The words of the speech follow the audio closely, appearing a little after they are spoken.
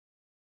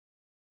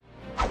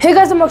Hey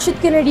guys, I'm Akshit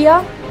Kennedia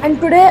and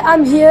today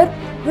I'm here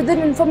with an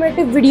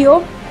informative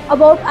video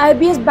about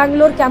IIBS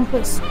Bangalore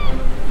campus.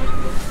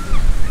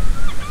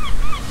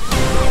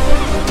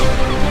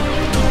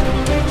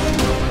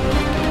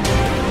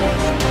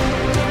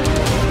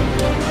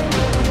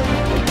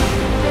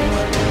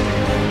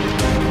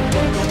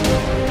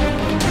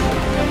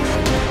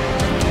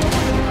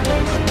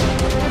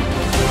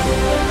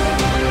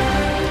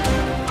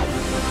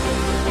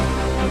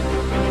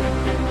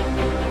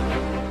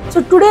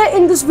 So today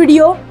in this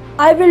video,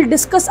 I will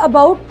discuss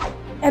about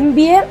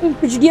MBA and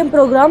PGDM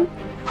program,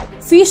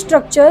 fee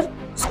structure,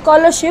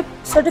 scholarship,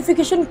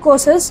 certification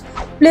courses,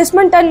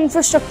 placement and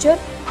infrastructure,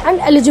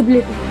 and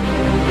eligibility.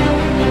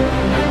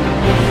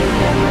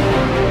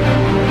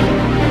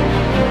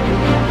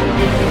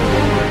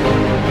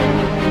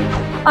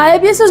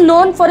 IIBS is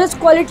known for its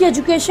quality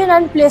education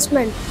and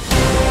placement.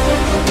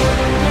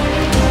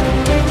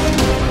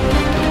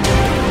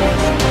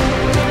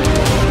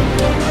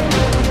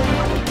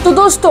 तो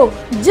दोस्तों,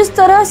 जिस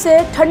तरह से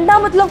ठंडा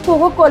मतलब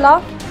cocoa Cola,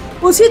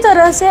 उसी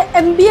तरह से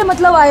MBA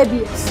मतलब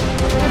IIBS.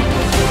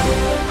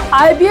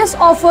 IIBS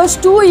offers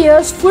 2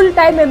 years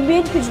full-time MBA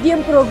and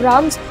PGDM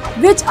programs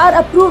which are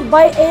approved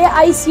by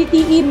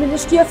AICTE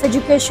Ministry of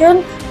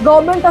Education,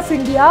 Government of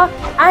India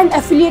and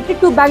affiliated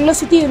to Bangalore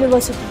City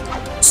University.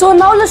 So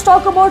now let's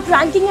talk about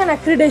ranking and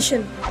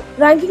accreditation.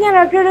 Ranking and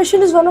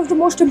accreditation is one of the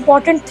most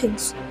important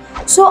things.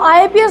 So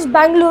IIBS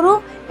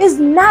Bangalore is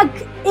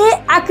NAAC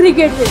A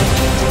accredited.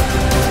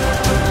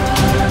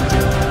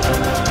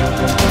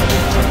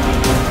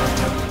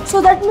 So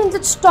that means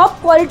it's top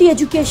quality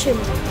education.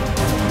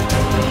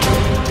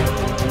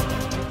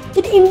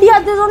 In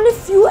India, there's only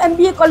few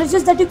MBA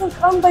colleges that you can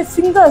count by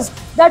fingers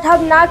that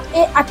have NAAC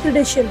A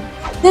accreditation.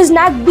 There's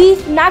NAAC B,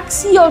 NAAC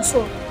C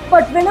also.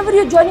 But whenever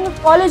you're joining a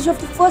college, you have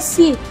to first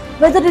see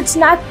whether it's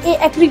NAAC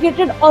A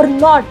accredited or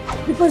not,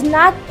 because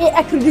NAAC A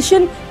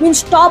accreditation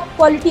means top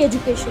quality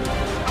education.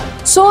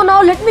 So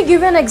now let me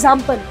give you an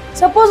example.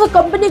 Suppose a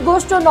company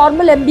goes to a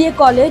normal MBA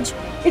college.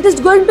 It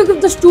is going to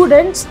give the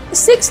students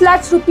 6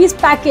 lakhs rupees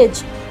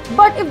package.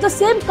 But if the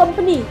same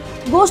company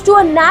goes to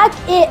a NAAC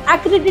A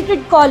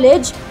accredited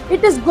college,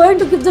 it is going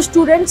to give the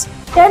students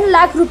 10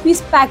 lakh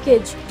rupees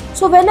package.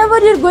 So whenever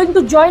you're going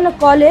to join a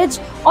college,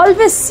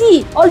 always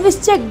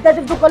check that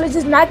if the college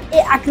is NAAC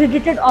A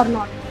accredited or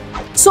not.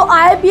 So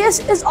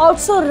IIBS is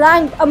also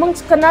ranked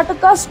amongst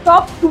Karnataka's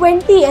top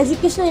 20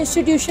 educational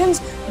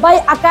institutions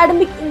by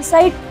Academic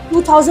Insight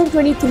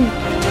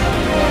 2023.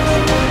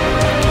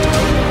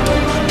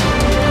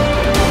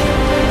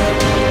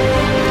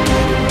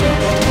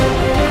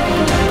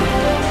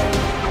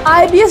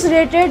 IIBS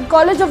rated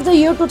College of the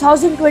Year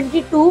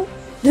 2022,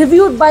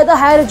 reviewed by the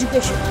Higher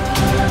Education.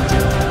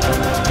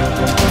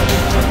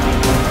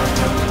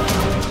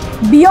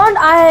 Beyond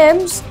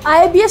IIMs,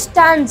 IIBS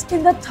stands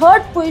in the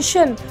 3rd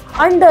position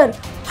under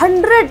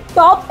 100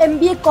 top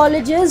MBA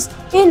colleges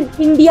in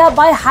India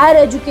by Higher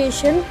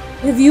Education,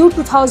 Review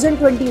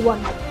 2021.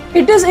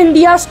 It is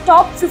India's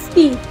top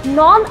 50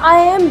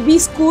 non-IIM B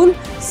school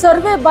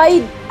survey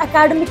by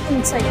Academic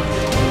Insight.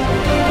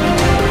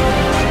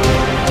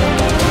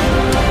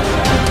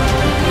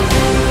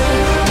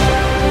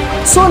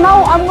 So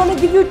now I'm going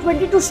to give you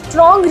 22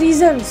 strong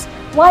reasons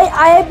why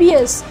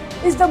IIBS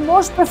is the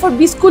most preferred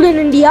B school in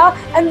India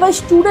and why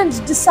students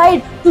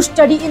decide to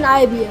study in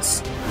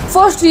IIBS.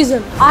 First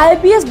reason,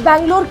 IIBS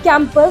Bangalore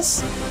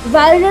campus,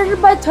 validated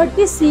by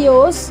 30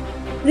 CEOs,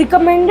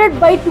 recommended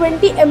by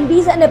 20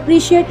 MDs and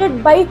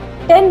appreciated by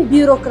 10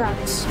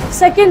 bureaucrats.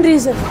 Second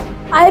reason,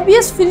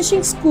 IIBS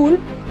finishing school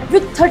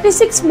with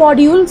 36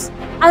 modules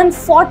and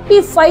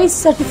 45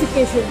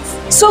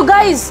 certifications. So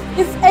guys,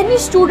 if any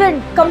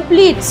student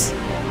completes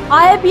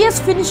IIBS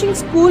finishing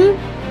school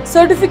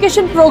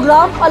certification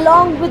program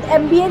along with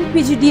MBA and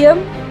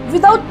PGDM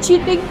without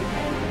cheating,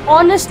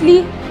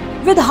 honestly,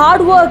 with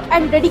hard work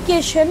and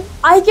dedication,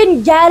 I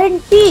can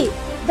guarantee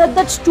that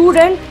that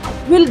student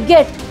will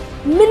get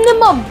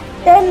minimum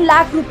 10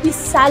 lakh rupees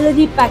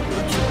salary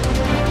package.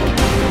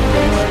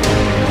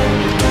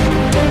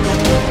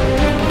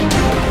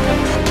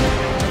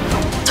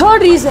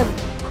 Third reason,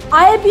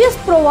 IIBS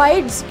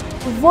provides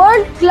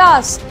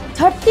world-class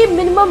 30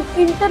 minimum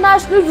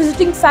international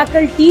visiting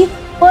faculty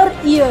per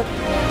year.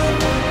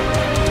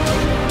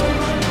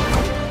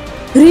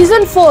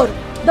 Reason 4,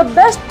 the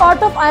best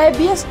part of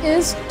IIBS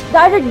is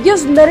that it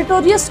gives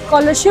meritorious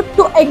scholarship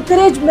to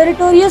encourage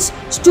meritorious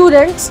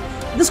students.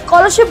 The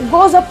scholarship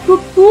goes up to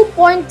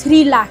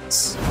 2.3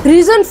 lakhs.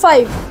 Reason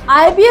 5,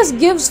 IIBS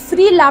gives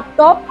free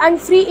laptop and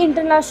free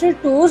international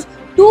tours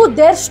to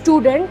their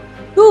student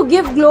to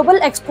give global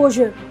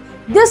exposure.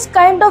 This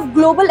kind of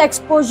global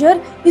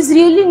exposure is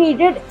really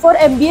needed for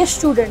MBA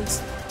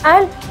students,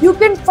 and you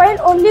can find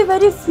only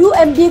very few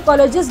MBA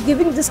colleges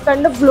giving this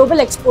kind of global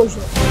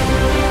exposure.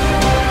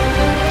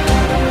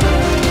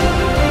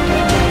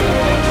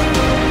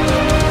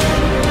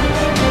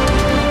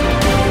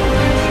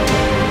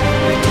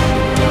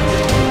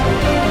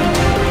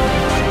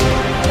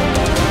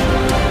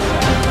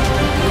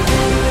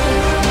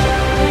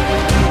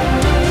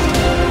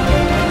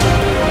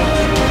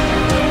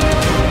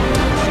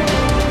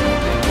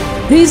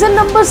 Reason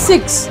number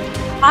 6.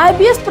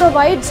 IIBS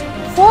provides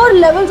 4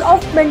 levels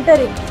of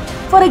mentoring.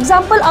 For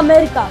example,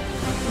 America.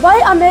 Why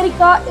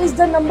America is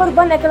the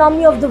 #1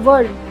 economy of the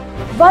world?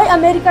 Why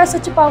America is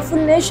such a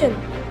powerful nation?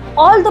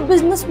 All the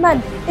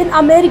businessmen in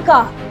America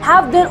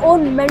have their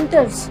own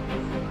mentors.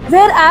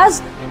 Whereas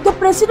the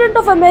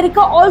President of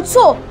America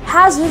also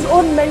has his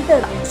own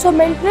mentor. So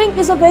mentoring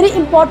is a very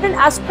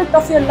important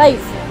aspect of your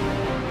life.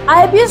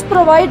 IIBS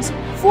provides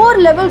 4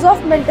 levels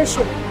of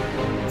mentorship.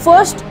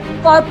 First,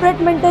 corporate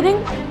mentoring.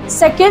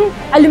 Second,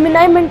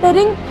 alumni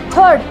mentoring.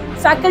 Third,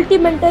 faculty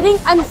mentoring.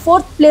 And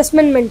fourth,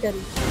 placement mentoring.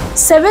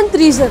 Seventh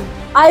reason,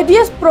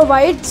 IIBS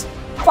provides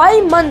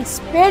 5 months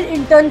paid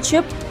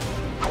internship,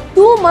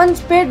 2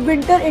 months paid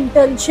winter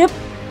internship,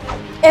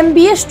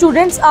 MBA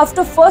students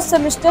after first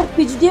semester,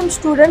 PGDM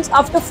students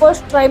after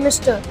first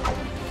trimester,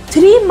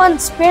 3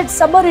 months paid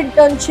summer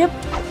internship,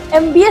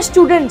 MBA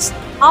students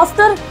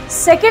after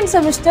second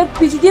semester,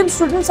 PGDM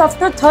students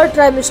after third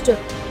trimester.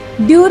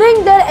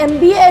 During their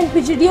MBA and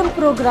PGDM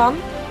program,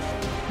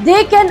 they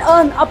can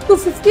earn up to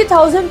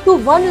 50,000 to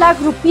 1 lakh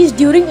rupees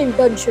during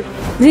internship.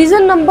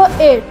 Reason number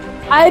 8.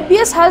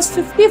 IIBS has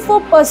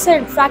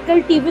 54%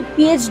 faculty with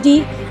PhD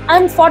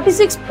and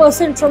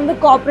 46% from the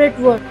corporate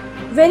world.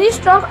 Very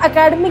strong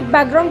academic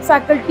background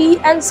faculty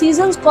and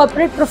seasoned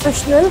corporate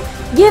professionals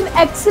give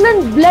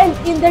excellent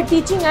blend in their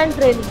teaching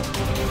and training.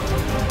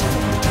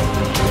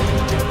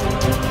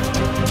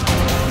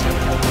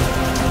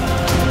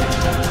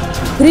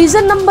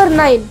 Reason number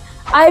 9.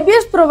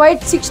 IIBS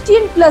provides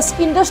 16 plus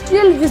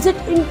industrial visit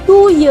in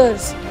 2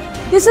 years.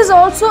 This is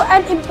also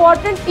an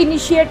important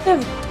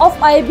initiative of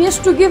IIBS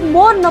to give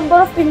more number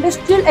of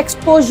industrial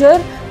exposure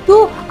to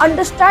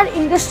understand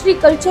industry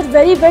culture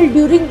very well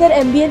during their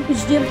MBA and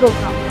PGDM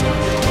program.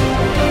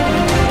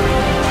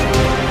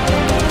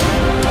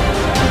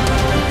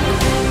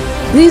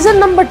 Reason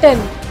number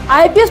 10.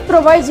 IIBS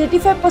provides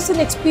 85%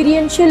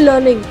 experiential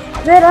learning,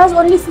 whereas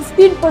only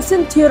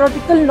 15%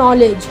 theoretical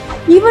knowledge.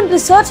 Even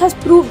research has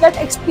proved that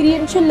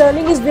experiential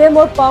learning is way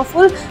more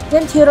powerful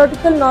than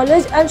theoretical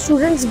knowledge, and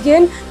students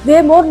gain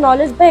way more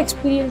knowledge by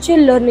experiential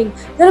learning.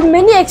 There are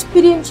many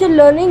experiential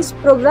learning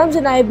programs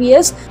in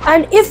IIBS,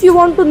 and if you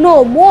want to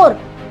know more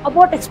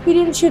about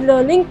experiential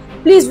learning,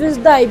 please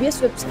visit the IIBS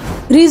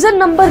website. Reason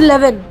number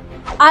 11.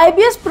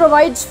 IIBS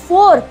provides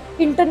 4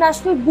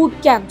 international boot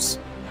camps.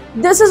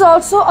 This is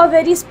also a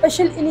very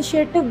special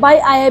initiative by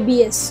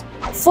IIBS.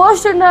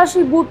 First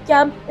international boot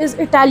camp is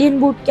Italian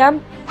boot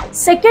camp.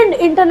 Second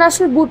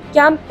international boot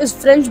camp is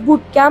French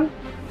boot camp.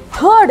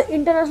 Third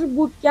international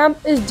boot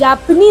camp is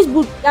Japanese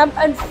boot camp.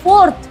 And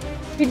fourth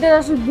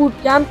international boot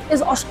camp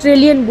is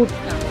Australian boot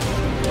camp.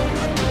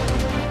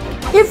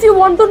 If you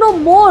want to know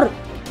more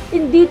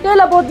in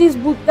detail about these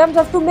boot camps,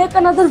 I have to make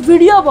another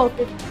video about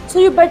it. So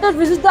you better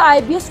visit the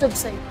IIBS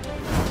website.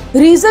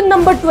 Reason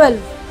number 12.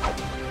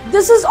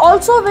 This is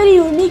also a very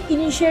unique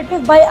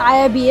initiative by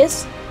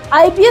IIBS.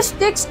 IIBS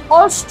takes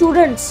all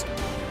students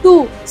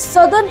to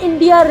Southern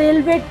India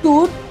Railway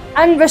Tour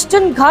and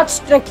Western Ghats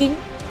trekking.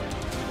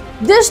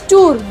 This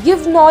tour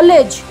gives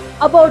knowledge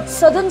about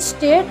southern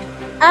state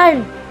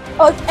and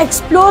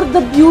explore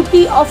the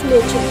beauty of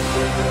nature.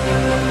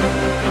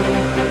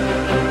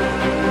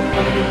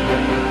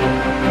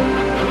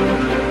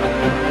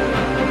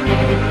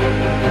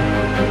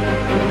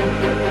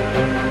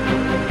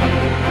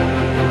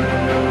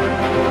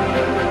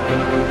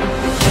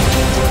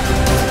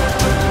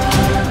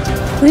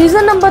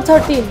 Reason number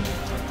 13.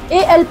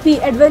 ALP,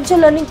 Adventure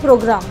Learning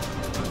Program.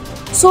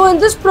 So in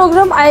this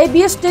program,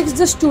 IIBS takes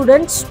the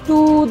students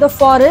to the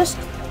forest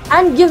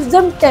and gives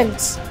them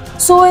tents.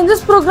 So in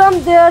this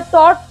program, they are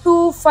taught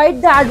to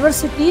fight the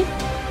adversity,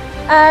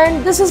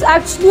 and this is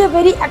actually a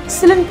very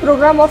excellent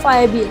program of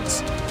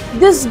IIBS.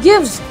 This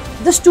gives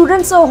the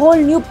students a whole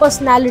new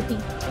personality.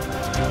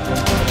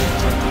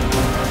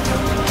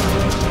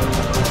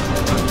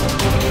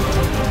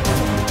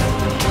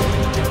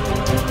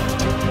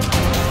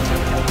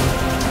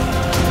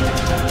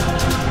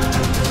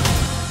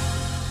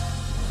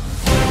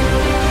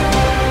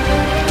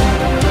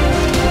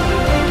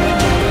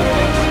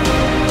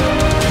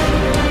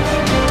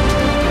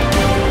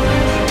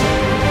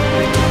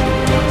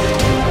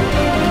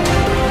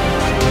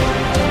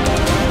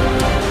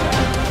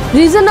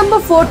 Reason number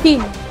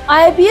 14.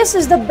 IIBS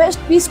is the best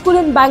B-school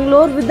in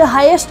Bangalore with the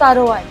highest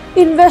ROI.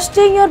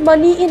 Investing your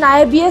money in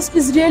IIBS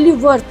is really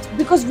worth,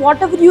 because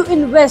whatever you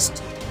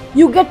invest,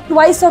 you get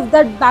twice of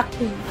that back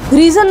to you.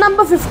 Reason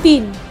number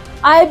 15.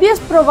 IIBS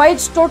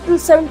provides total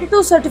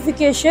 72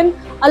 certification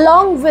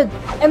along with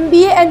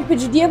MBA and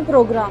PGDM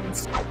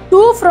programs.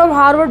 2 from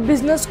Harvard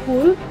Business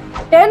School,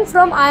 10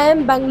 from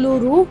IIM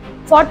Bangalore,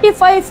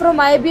 45 from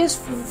IIBS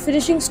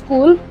Finishing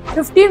School,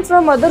 15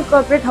 from other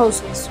corporate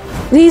houses.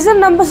 Reason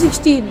number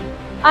 16.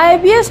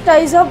 IIBS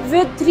ties up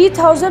with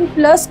 3,000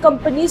 plus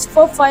companies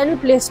for final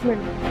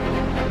placement.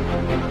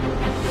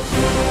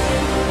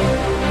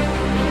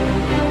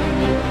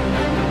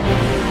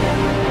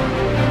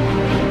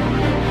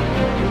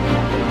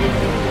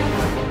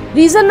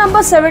 Reason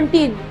number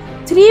 17.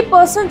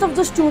 3% of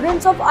the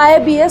students of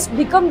IIBS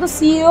become the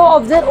CEO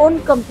of their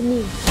own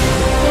company.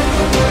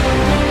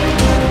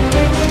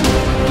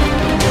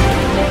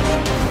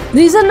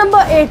 Reason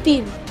number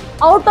 18.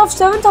 Out of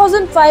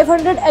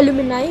 7,500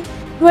 alumni,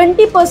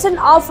 20%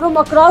 are from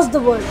across the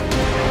world.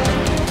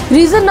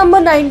 Reason number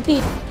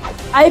 19.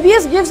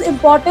 IBS gives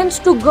importance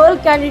to girl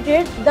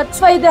candidates, that's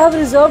why they have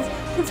reserved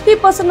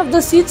 50% of the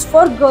seats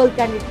for girl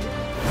candidates.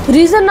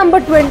 Reason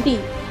number 20.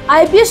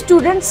 IBS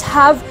students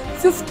have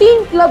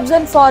 15 clubs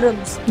and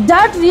forums.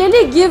 That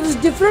really gives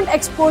different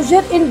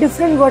exposure in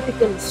different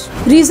verticals.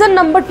 Reason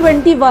number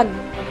 21.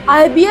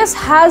 IBS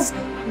has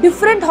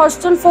different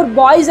hostels for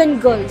boys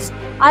and girls.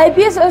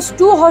 IBS has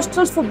 2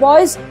 hostels for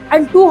boys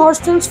and 2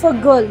 hostels for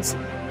girls.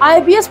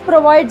 IBS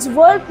provides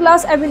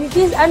world-class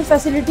amenities and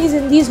facilities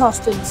in these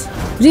hostels.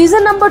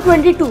 Reason number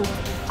 22.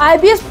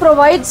 IBS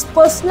provides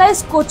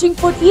personalized coaching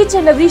for each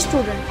and every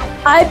student.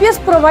 IBS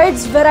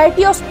provides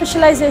variety of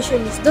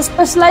specializations. The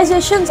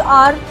specializations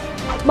are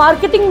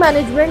marketing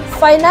management,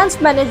 finance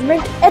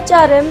management,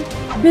 HRM,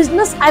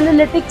 business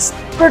analytics,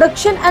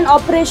 production and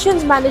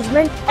operations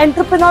management,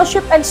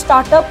 entrepreneurship and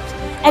startups,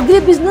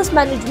 agribusiness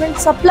management,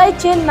 supply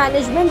chain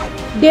management,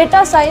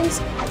 data science,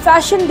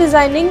 fashion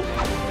designing,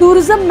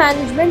 tourism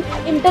management,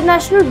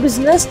 international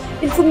business,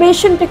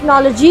 information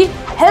technology,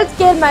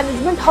 healthcare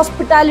management,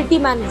 hospitality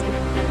management.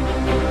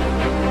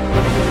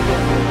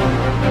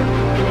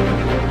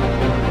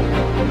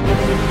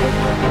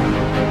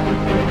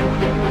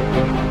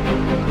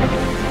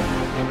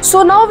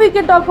 So now we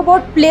can talk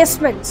about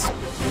placements.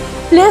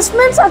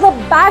 Placements are the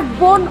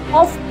backbone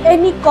of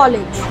any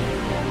college.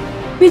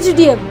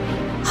 PGDM,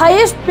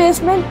 highest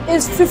placement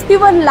is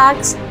 51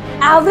 lakhs,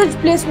 average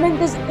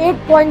placement is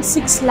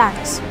 8.6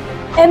 lakhs.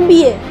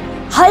 MBA,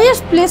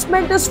 highest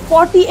placement is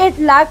 48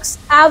 lakhs,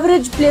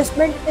 average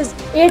placement is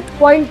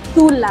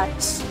 8.2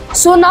 lakhs.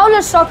 So now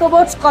let's talk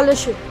about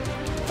scholarship.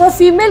 For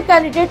female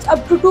candidates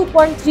up to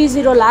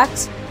 2.30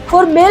 lakhs,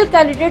 for male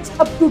candidates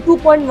up to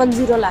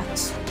 2.10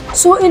 lakhs.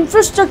 So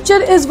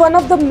infrastructure is one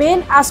of the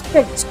main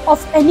aspects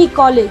of any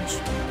college.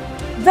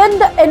 When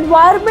the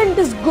environment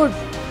is good,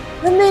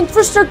 when the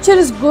infrastructure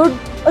is good,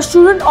 a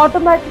student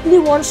automatically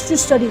wants to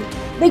study.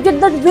 They get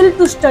that will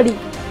to study.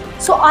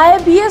 So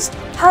IIBS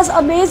has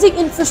amazing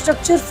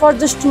infrastructure for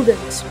the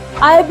students.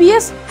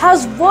 IIBS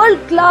has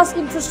world-class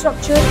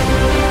infrastructure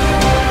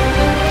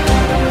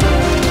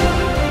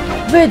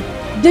with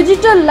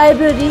digital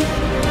library,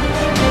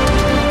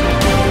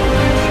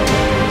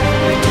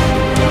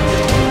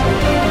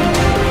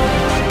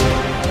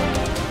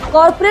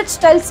 corporate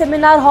style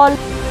seminar hall,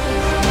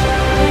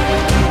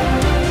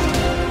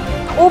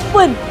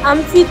 open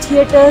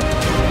amphitheater,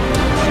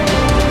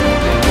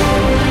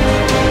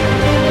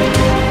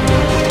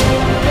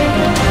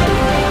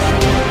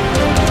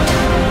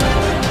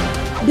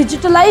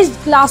 digitalized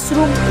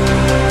classroom,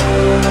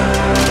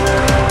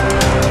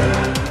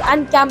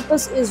 and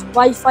campus is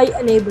Wi-Fi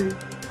enabled.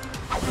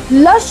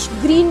 Lush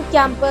green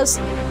campus,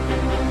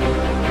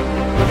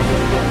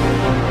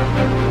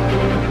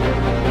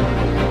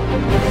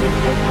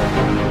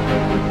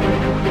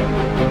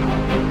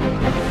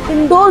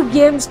 indoor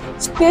games,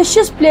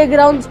 spacious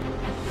playgrounds,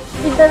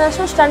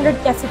 international standard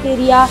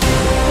cafeteria,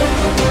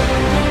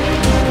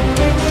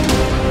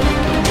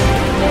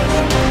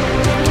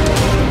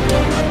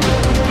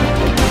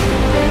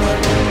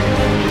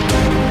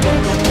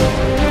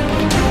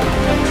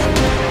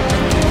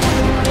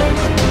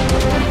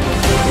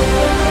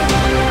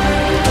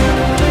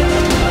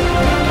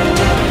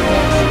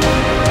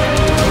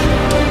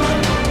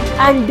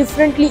 and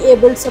differently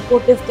abled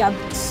supportive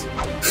cabins.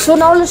 So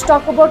now let's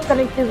talk about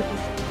connectivity.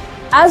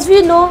 As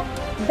we know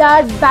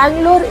that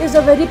Bangalore is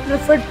a very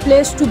preferred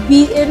place to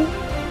be in,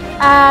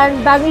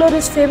 and Bangalore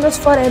is famous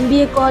for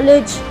MBA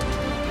college.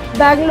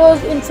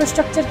 Bangalore's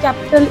infrastructure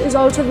capital is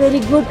also very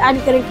good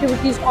and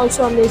connectivity is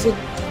also amazing.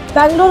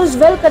 Bangalore is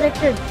well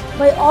connected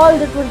by all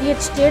the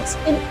 28 states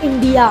in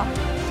India,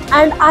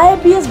 and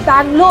IIBS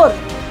Bangalore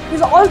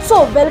is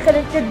also well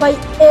connected by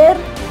air,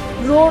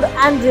 road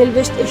and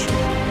railway station.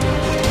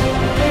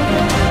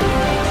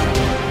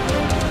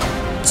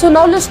 So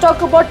now let's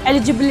talk about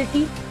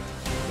eligibility.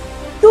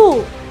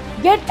 To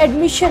get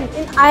admission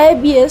in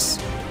IIBS,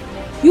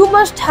 you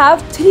must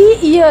have 3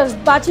 years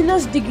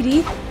bachelor's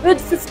degree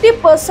with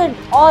 50%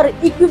 or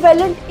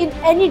equivalent in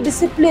any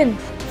discipline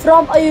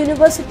from a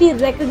university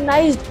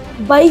recognized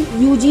by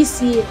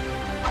UGCA.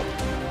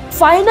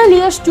 Final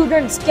year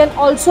students can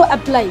also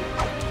apply.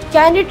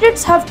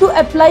 Candidates have to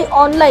apply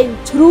online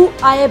through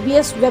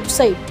IIBS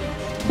website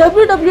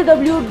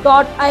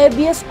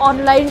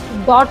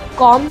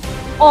www.iibsonline.com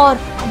or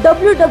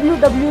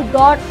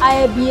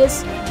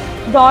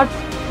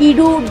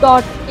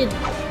www.iibs.edu.in.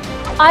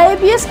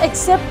 IIBS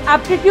accept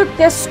aptitude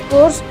test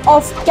scores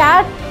of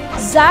CAT,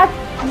 XAT,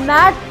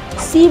 MAT,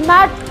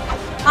 CMAT,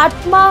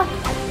 ATMA,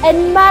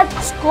 NMAT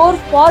score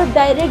for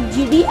direct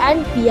GD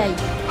and PI.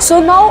 So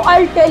now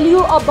I'll tell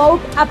you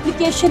about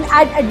application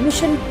and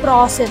admission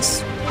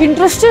process.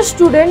 Interested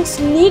students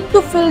need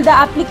to fill the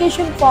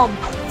application form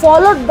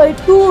followed by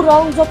 2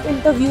 rounds of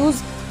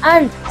interviews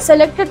and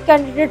selected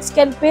candidates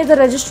can pay the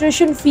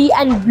registration fee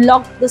and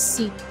block the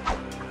seat.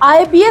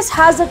 IIBS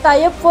has a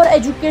tie-up for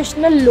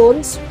educational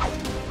loans,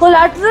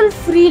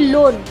 collateral-free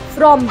loan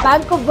from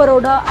Bank of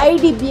Baroda,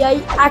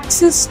 IDBI,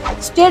 Axis,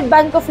 State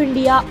Bank of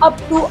India up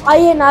to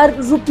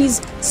INR rupees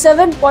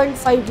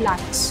 7.5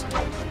 lakhs.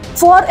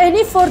 For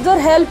any further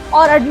help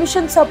or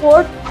admission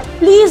support,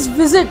 please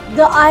visit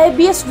the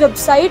IIBS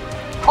website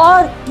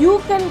or you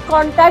can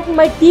contact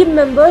my team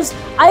members.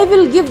 I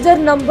will give their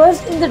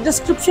numbers in the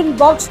description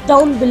box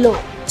down below.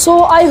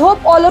 So I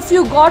hope all of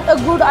you got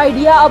a good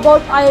idea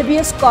about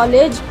IIBS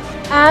College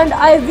and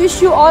I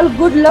wish you all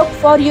good luck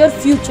for your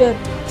future.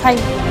 Thank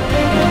you.